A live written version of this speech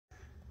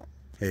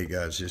Hey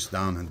guys, just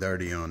down and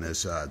dirty on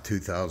this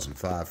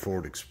 2005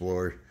 Ford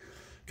Explorer.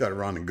 Got it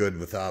running good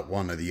without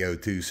one of the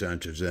O2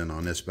 sensors in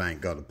on this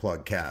bank. Got a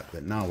plug cap.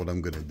 But now what I'm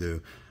going to do,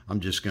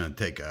 I'm just going to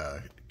take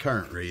a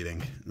current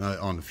reading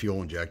on the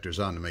fuel injectors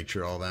on to make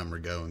sure all them are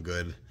going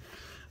good.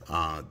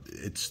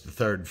 It's the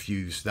third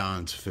fuse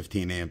down. It's a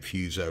 15 amp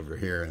fuse over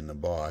here in the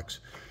box.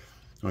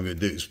 What I'm going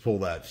to do is pull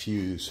that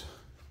fuse.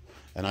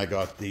 And I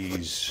got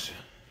these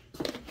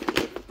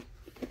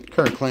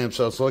current clamps.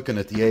 I was looking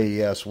at the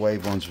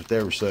AESwave ones, but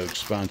they were so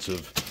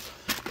expensive,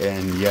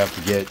 and you have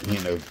to get,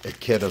 you know, a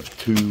kit of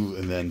 2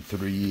 and then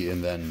 3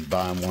 and then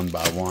buy them one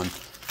by one.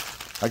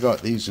 I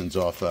got these ones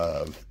off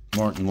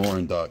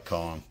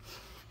martinloren.com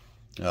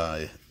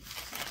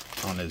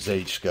on his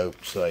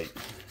HScope site,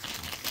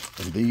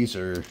 and these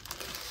are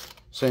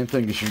same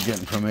thing as you're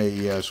getting from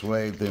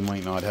AESwave. They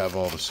might not have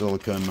all the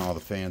silicone and all the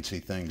fancy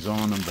things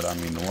on them, but I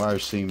mean the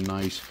wires seem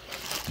nice.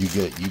 You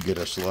get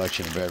a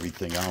selection of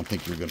everything. I don't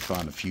think you're going to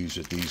find a fuse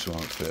that these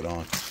won't fit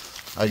on.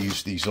 I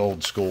use these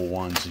old school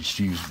ones, these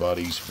fuse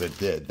buddies, but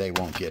they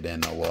won't get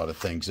in a lot of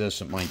things. This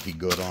it might be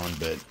good on,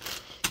 but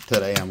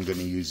today I'm going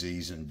to use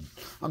these, and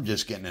I'm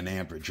just getting an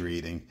amperage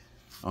reading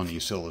on the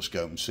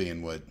oscilloscope and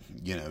seeing what,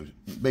 you know,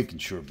 making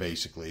sure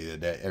basically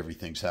that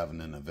everything's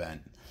having an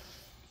event.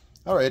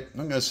 All right,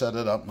 I'm going to set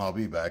it up and I'll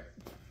be back.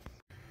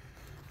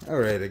 All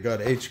right, I got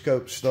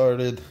HScope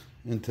started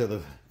into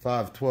the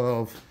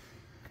 512.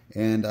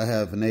 And I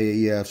have an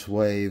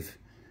AESwave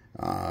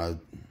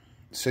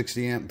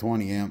 60 amp,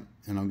 20 amp,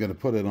 and I'm going to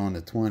put it on the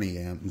 20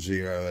 amp and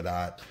zero it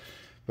out.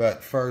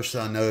 But first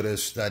I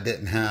noticed I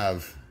didn't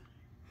have,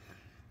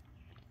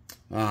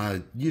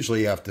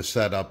 usually you have to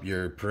set up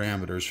your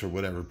parameters for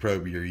whatever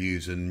probe you're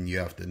using. You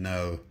have to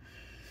know,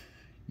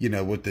 you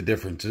know, what the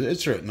difference is.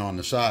 It's written on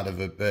the side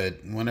of it,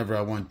 but whenever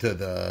I went to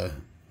the,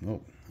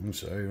 oh, I'm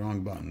sorry,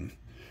 wrong button.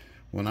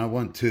 When I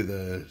went to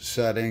the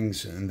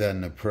settings and then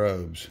the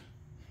probes,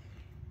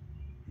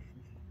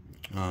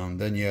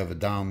 then you have a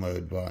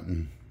download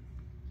button.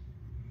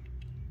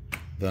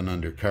 Then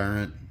under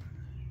current,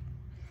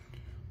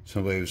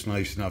 somebody was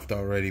nice enough to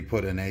already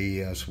put an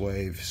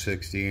AESwave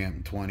 60 amp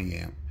and 20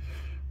 amp.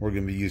 We're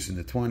going to be using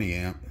the 20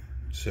 amp,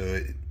 so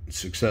it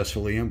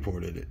successfully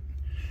imported it.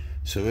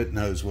 So it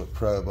knows what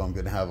probe I'm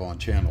going to have on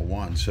channel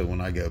 1. So when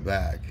I go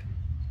back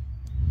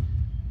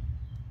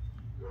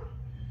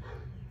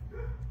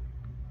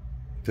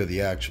to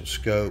the actual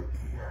scope,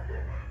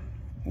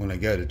 when I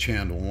go to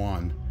channel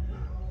 1,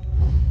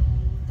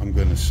 I'm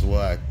going to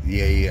select the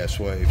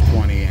AESwave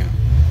 20 amp.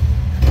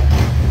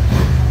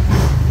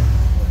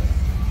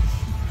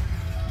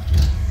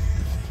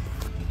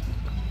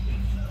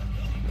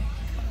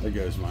 There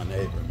goes my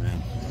neighbor,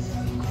 man.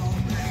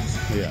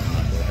 Yeah, I'm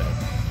not go ahead.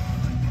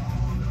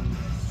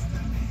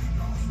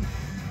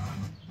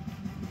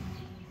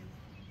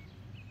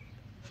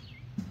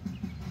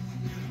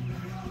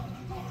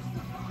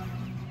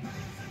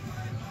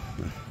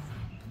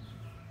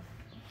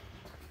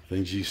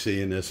 Things you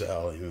see in this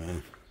alley,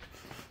 man.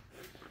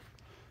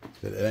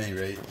 But at any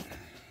rate,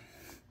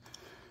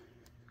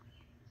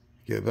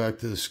 go back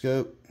to the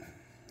scope.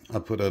 I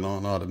put it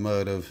on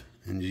automotive,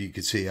 and you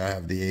can see I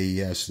have the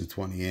AES and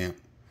 20 amp.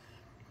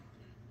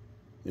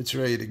 It's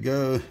ready to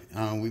go.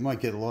 We might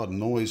get a lot of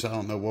noise. I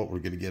don't know what we're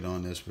going to get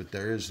on this, but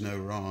there is no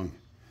wrong.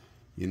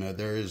 You know,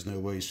 there is no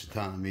waste of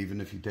time, even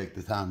if you take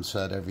the time to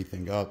set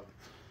everything up.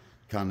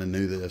 Kind of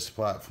new to this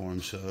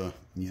platform, so,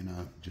 you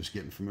know, just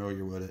getting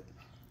familiar with it.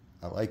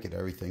 I like it.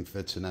 Everything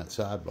fits in that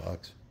side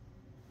box.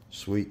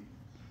 Sweet.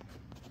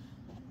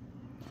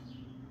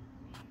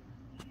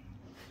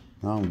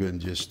 Now I'm going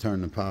to just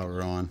turn the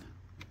power on,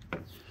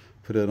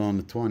 put it on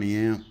the 20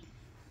 amp,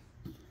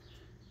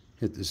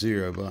 hit the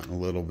 0 button a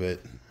little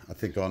bit. I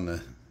think on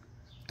the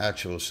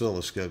actual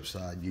oscilloscope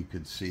side you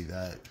could see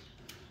that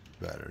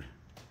better,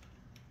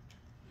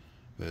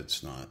 but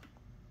it's not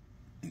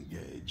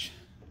engaged.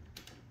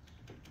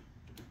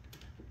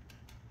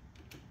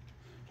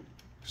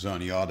 Because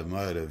on the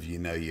automotive, you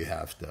know, you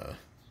have to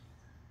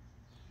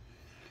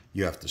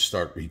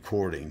start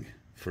recording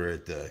for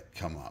it to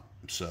come up.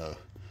 So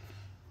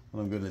what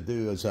I'm going to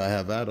do is I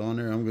have that on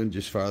there. I'm going to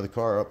just fire the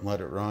car up and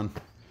let it run.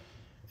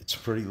 It's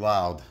pretty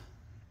loud.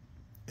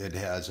 It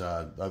has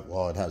a,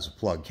 well, it has a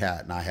plug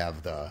cat, and I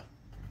have the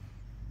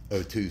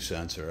O2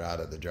 sensor out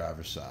of the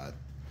driver's side,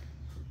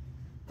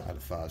 out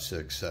of 5,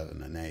 6,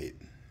 7, and 8.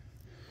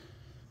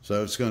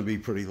 So it's going to be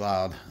pretty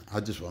loud. I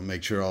just want to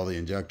make sure all the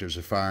injectors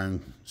are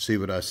firing, see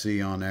what I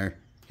see on there,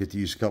 get to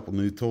use a couple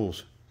new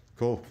tools.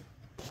 Cool.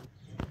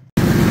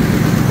 All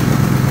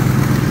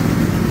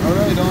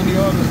right, on the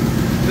other.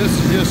 This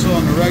is just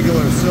on the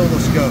regular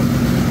oscilloscope.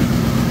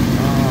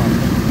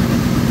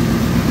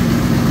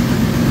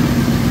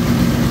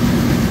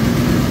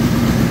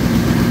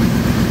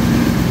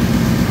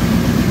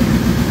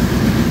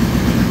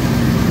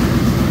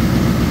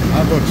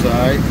 That looks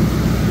alright.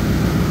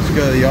 Let's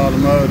go to the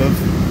automotive.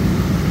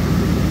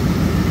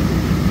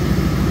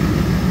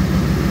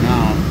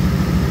 Now,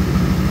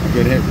 I'm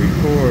going to hit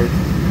record.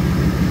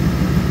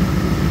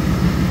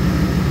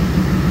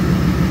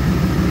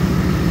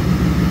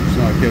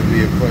 That'll give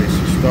me a place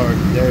to start.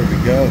 There we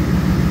go.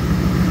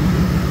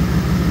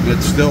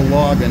 It's still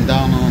logging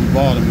down on the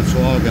bottom. It's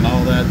logging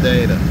all that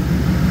data.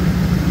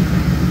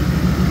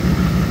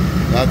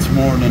 That's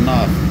more than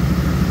enough.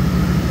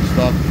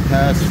 Stop the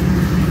test.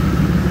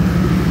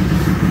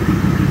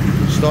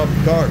 Stop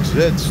the car because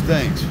it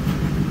stinks.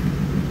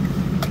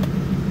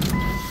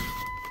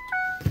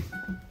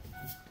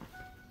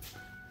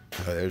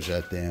 Oh, there's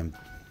that damn.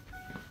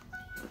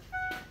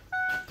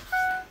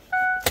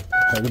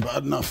 Heard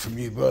about enough from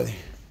you, buddy.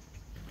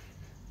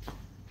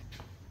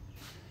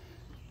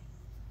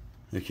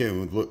 Okay,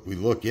 we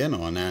look in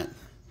on that.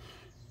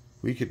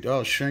 We could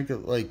all shrink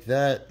it like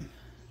that.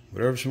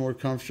 Whatever's more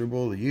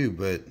comfortable to you,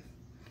 but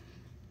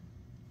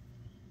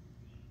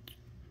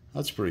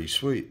that's pretty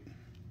sweet.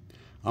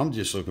 I'm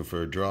just looking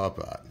for a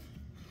dropout.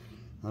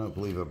 I don't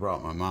believe I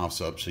brought my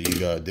mouse up, so you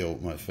gotta deal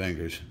with my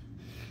fingers.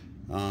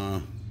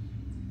 That's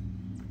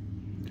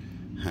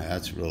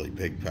a really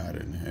big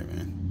pattern there,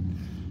 man.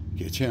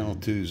 Okay, channel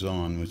 2's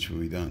on, which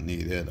we don't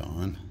need it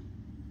on.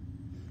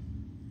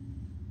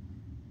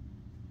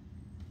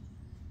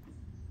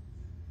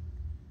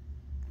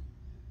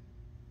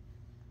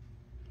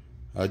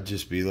 I'd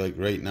just be like,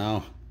 right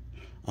now,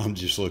 I'm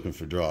just looking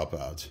for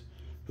dropouts.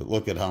 But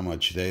look at how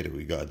much data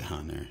we got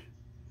down there.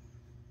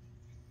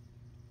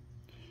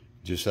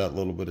 Just that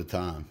little bit of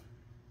time.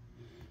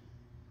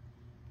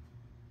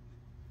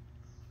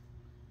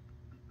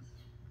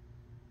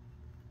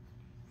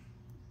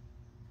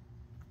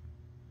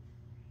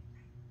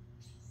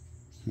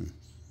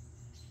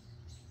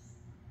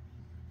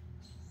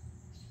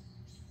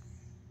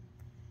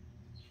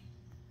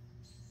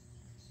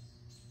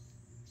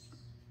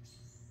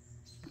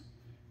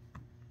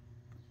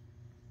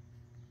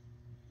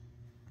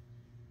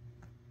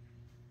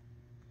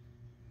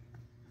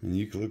 And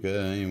you can look at it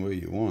any way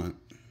you want.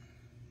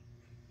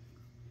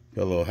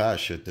 Got a little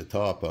hash at the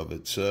top of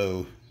it,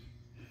 so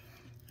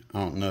I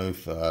don't know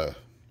if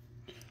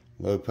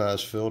low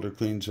pass filter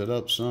cleans it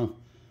up some.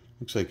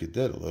 Looks like it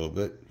did a little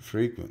bit.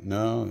 Frequent.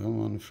 No, I'm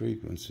on the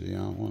frequency. I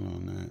don't want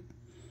on that.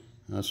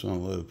 That's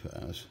on low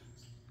pass.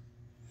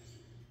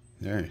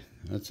 There,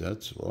 that's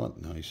a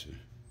lot nicer.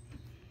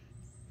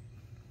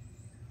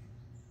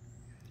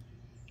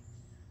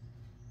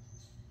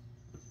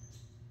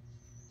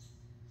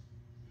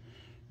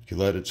 You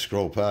let it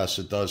scroll past,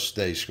 it does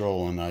stay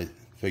scrolling. I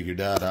figured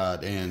that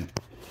out, and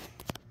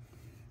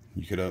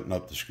you could open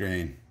up the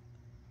screen.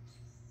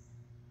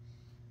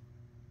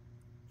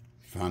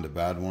 Found a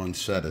bad one,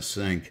 set a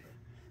sync,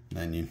 and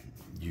then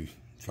you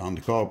found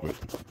the culprit.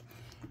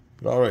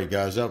 But all right,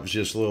 guys, that was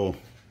just a little,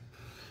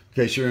 in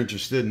case you're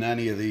interested in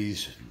any of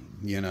these,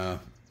 you know,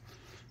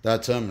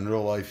 that's them in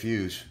real life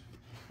use.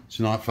 It's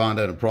not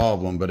finding a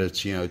problem, but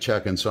it's, you know,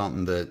 checking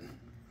something that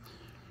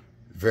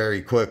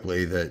very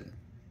quickly, that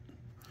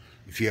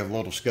if you have a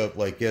little scope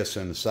like this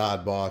in the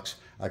side box,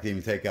 I can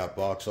even take that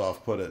box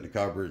off, put it in the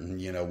cupboard,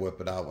 and, you know, whip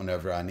it out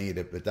whenever I need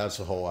it. But that's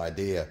the whole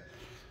idea.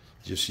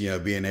 Just, you know,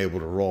 being able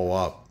to roll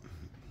up.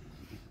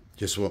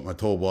 Just with my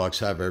toolbox,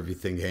 have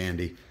everything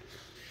handy.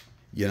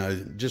 You know,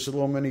 just a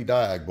little mini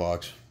diag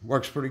box.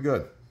 Works pretty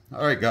good.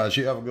 All right, guys,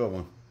 you have a good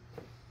one.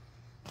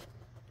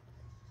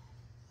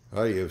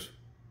 Adios.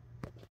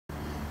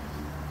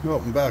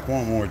 Well, I'm back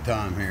one more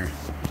time here.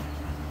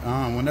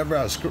 Whenever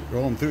I was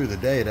scrolling through the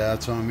data,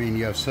 that's what I mean,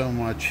 you have so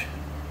much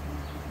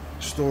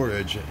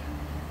storage.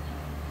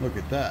 Look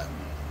at that.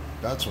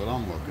 That's what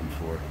I'm looking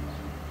for.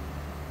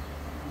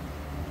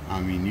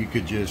 I mean, you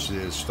could just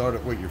start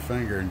it with your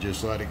finger and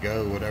just let it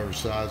go, whatever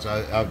size.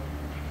 I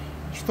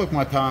just took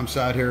my time,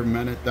 sat here a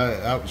minute.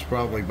 That was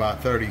probably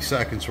about 30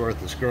 seconds worth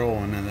of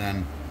scrolling, and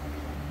then,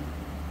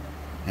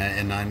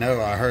 and I know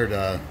I heard,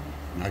 I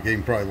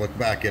can probably look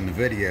back in the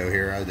video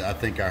here, I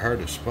think I heard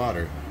a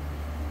sputter.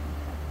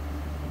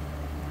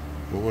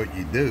 But what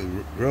you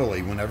do,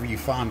 really, whenever you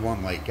find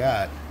one like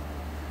that,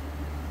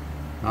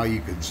 now you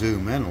could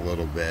zoom in a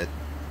little bit.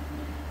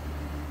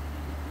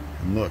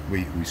 And look,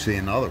 we see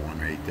another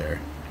one right there.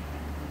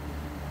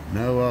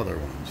 No other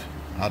ones.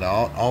 Out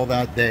of all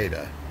that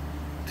data,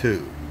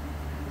 2.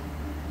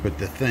 But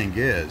the thing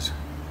is,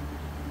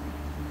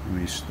 let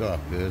me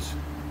stop this,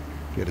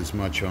 get as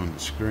much on the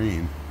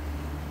screen.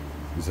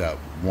 Is that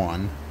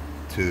 1,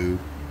 2,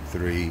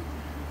 3,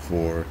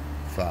 4,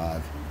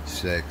 5,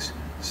 6,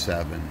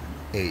 7,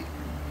 8.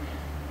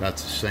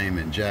 That's the same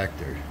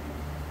injector.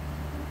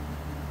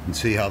 And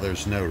see how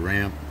there's no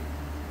ramp?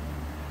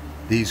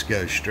 These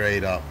go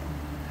straight up.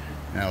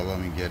 Now let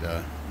me get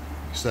a,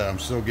 so I'm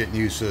still getting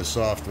used to the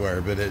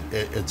software, but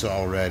it's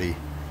already,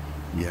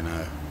 you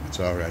know, it's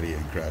already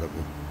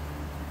incredible.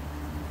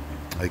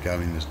 Like, I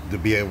mean, to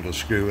be able to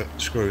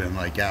screw in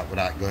like that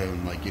without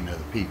going like, you know,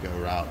 the Pico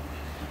route.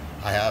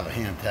 I have a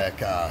Handtech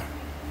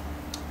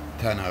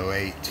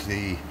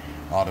 1008C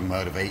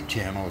automotive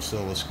 8-channel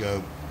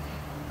oscilloscope.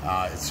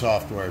 Its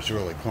software is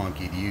really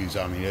clunky to use.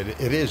 I mean,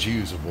 it is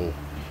usable,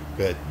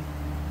 but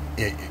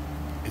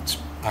it's,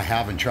 I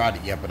haven't tried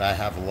it yet, but I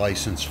have a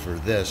license for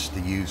this to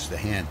use the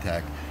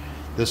Handtech.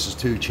 This is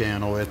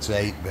 2-channel, it's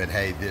 8, but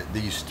hey,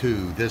 these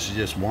 2, this is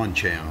just 1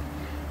 channel.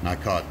 and I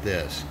caught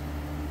this.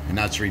 And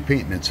that's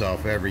repeating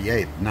itself every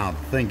 8th. Now the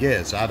thing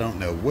is, I don't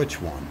know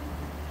which one.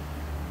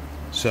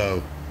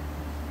 So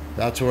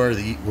that's where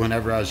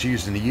whenever I was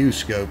using the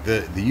U-scope,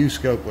 the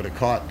U-scope would have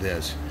caught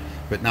this.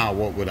 But now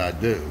what would I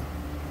do?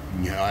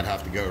 You know, I'd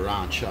have to go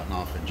around shutting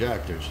off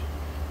injectors.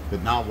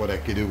 But now what I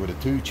could do with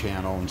a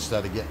 2-channel,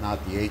 instead of getting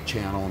out the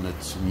 8-channel and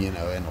it's, you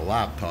know, in the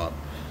laptop,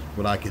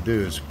 what I could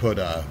do is put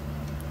a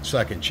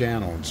 2nd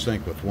channel in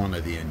sync with one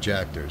of the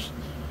injectors.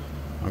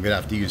 I'm gonna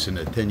have to use an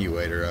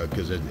attenuator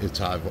because it's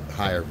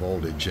higher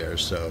voltage there.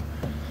 So,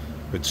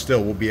 but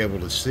still, we'll be able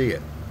to see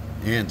it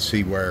and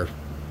see where.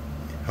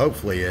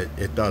 Hopefully,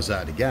 it does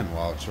that again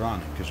while it's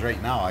running. Because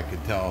right now, I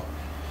could tell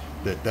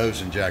that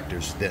those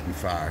injectors didn't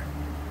fire.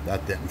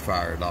 That didn't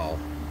fire at all.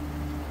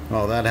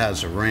 Well, that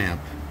has a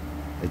ramp.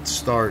 It's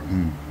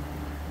starting.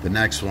 The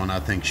next one, I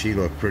think she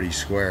looked pretty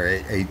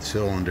square. 8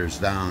 cylinders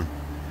down.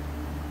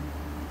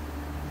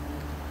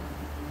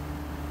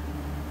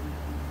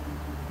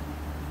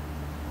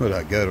 Would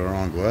I go the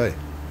wrong way?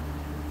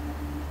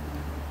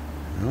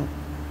 No.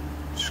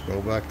 Just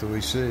go back till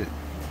we see it.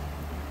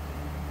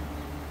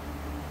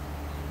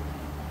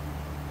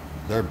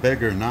 They're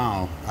bigger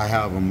now. I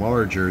have them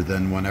larger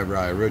than whenever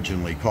I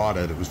originally caught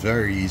it. It was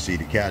very easy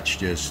to catch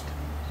just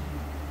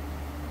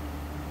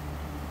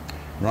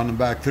running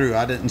back through.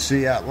 I didn't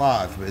see that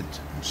live, but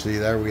see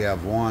there we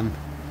have one.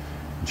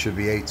 It should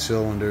be 8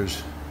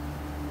 cylinders.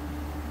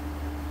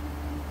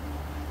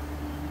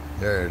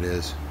 There it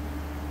is.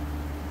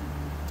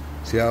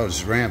 See how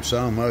his ramp's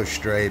almost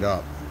straight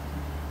up,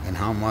 and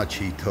how much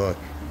he took.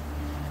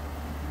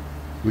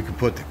 We could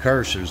put the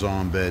cursors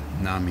on, but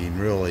I mean,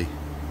 really,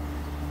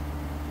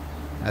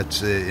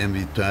 that's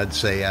I'd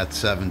say at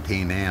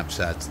 17 amps.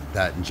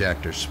 That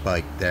injector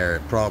spiked there.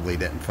 It probably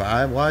didn't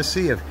fire. Well, I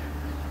see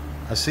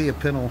a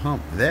pintle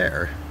hump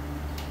there.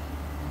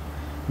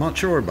 Not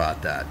sure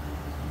about that.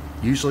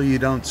 Usually, you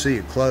don't see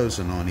it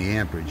closing on the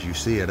amperage. You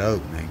see it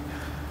opening,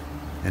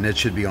 and it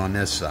should be on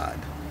this side.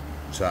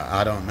 So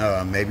I don't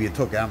know, maybe it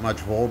took that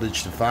much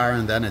voltage to fire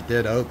and then it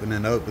did open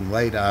and open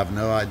late. I have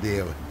no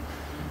idea.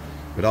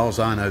 But all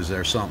I know is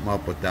there's something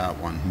up with that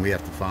one. We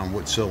have to find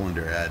what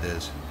cylinder that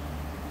is.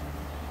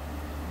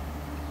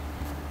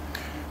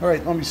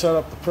 Alright, let me set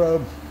up the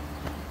probe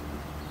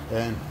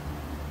and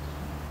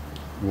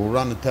we'll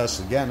run the test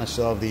again. I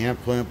still have the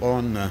amp clamp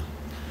on,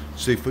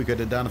 see if we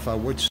could identify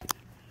which.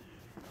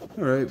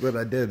 Alright, what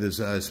I did is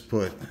I just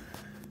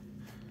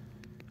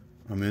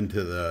I'm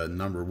into the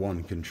number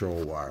 1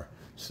 control wire.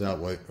 So that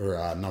way,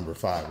 or number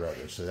 5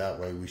 rather. So that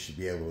way we should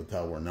be able to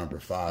tell where number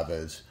 5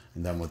 is,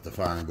 and then with the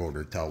firing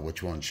order tell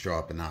which one's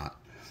dropping out.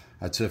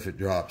 That's if it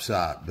drops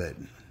out. But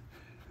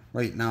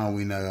right now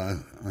we know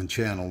on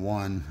channel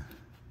 1,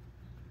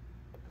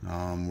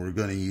 we're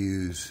going to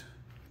use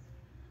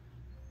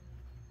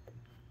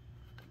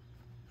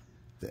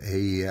the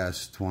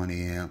AES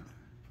 20 amp.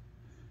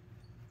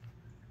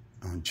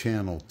 On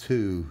channel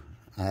 2,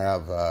 I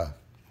have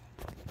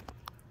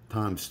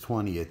times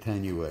 20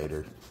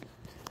 attenuator.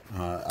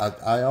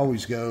 I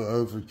always go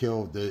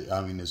overkill.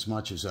 I mean, as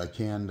much as I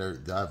can.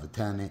 I have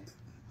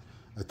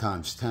a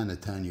times 10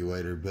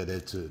 attenuator, but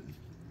it's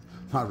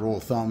not rule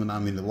of thumb. And I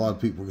mean, a lot of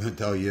people are going to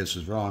tell you this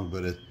is wrong,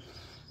 but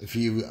if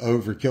you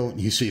overkill it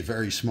and you see a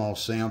very small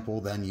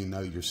sample, then you know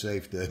you're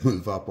safe to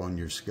move up on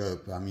your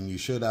scope. I mean, you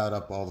should add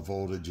up all the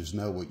voltages,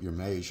 know what you're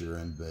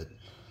measuring, but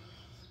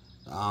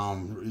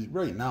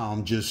right now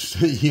I'm just,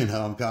 you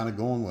know, I'm kind of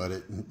going with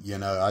it. You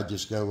know, I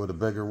just go with a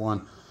bigger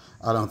one.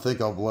 I don't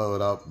think I'll blow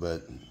it up,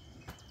 but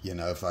you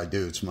know, if I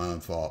do, it's my own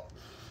fault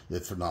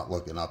for not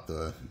looking up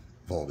the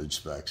voltage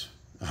specs.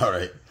 All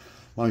right,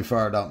 let me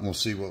fire it up and we'll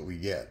see what we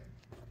get.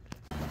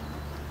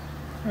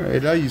 All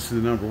right, I used the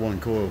number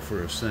 1 coil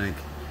for a sync,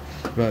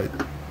 but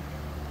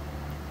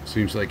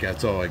seems like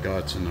that's all I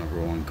got. It's a number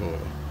 1 coil.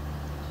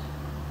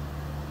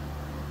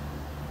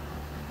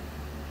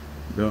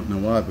 Don't know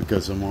why,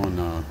 because I'm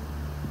on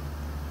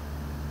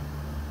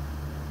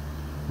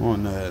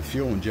the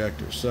fuel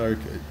injector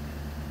circuit,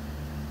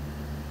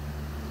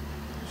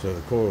 so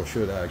the coil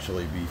should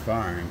actually be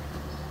firing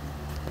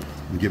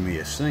and give me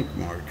a sync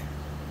mark.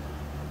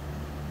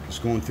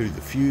 Just going through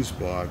the fuse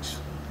box,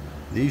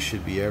 these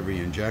should be every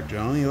injector,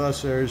 only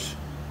unless there's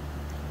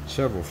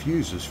several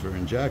fuses for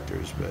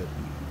injectors, but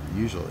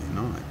usually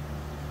not.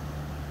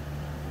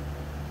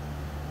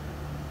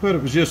 But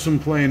it was just some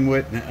playing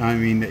with. I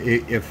mean,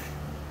 if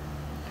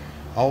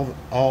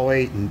all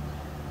 8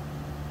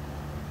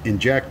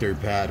 injector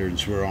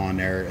patterns were on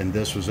there and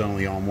this was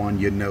only on one,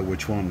 you'd know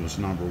which one was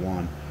number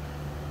 1.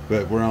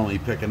 But we're only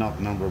picking up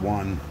number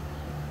 1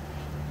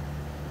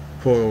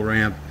 coil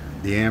ramp,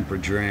 the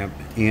amperage ramp,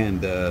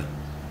 and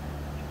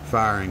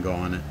firing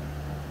on it.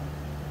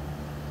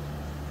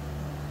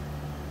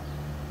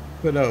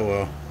 But oh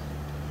well.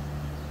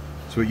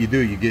 That's what you do.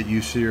 You get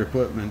used to your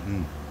equipment,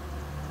 and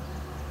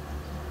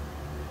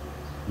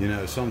you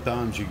know,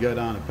 sometimes you go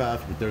down a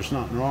path, but there's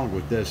nothing wrong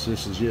with this.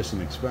 This is just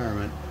an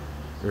experiment.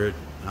 Or,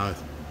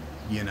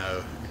 you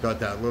know, got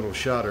that little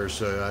shutter,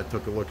 so I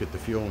took a look at the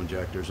fuel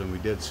injectors, and we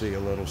did see a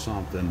little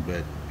something,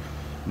 but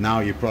Now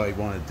you probably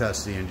want to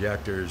test the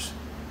injectors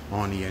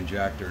on the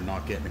injector,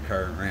 not getting the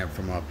current ramp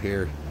from up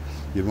here.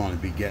 You want to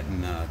be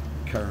getting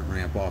current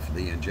ramp off of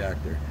the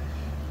injector.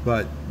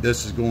 But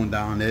this is going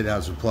down. It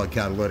has a plug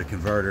catalytic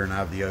converter and I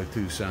have the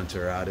O2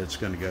 sensor out. It's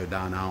going to go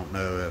down. I don't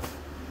know if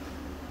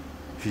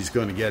she's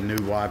going to get a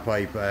new Y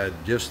pipe.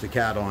 Just the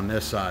cat on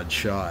this side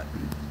shot.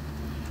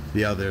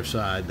 The other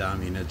side, I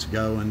mean, it's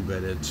going,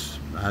 but it's,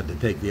 I had to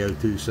take the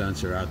O2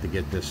 sensor out to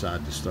get this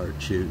side to start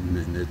shooting,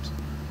 and it's,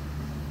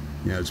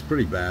 you know, it's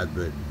pretty bad.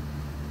 But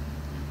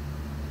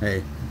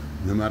hey,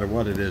 no matter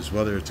what it is,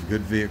 whether it's a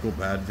good vehicle,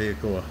 bad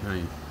vehicle,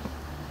 hey,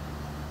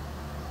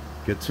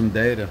 get some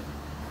data,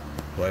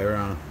 play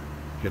around,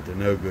 get to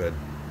know good.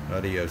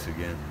 Adios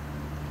again.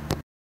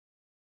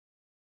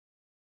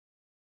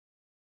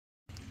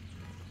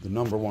 The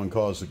 #1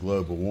 cause of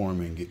global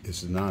warming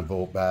is the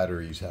 9-volt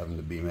batteries having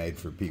to be made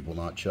for people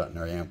not shutting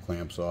their amp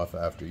clamps off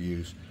after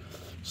use.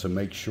 So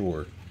make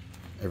sure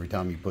every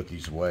time you put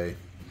these away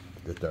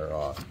that they're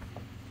off,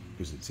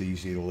 because it's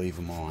easy to leave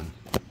them on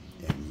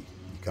and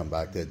you come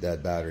back to a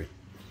dead battery.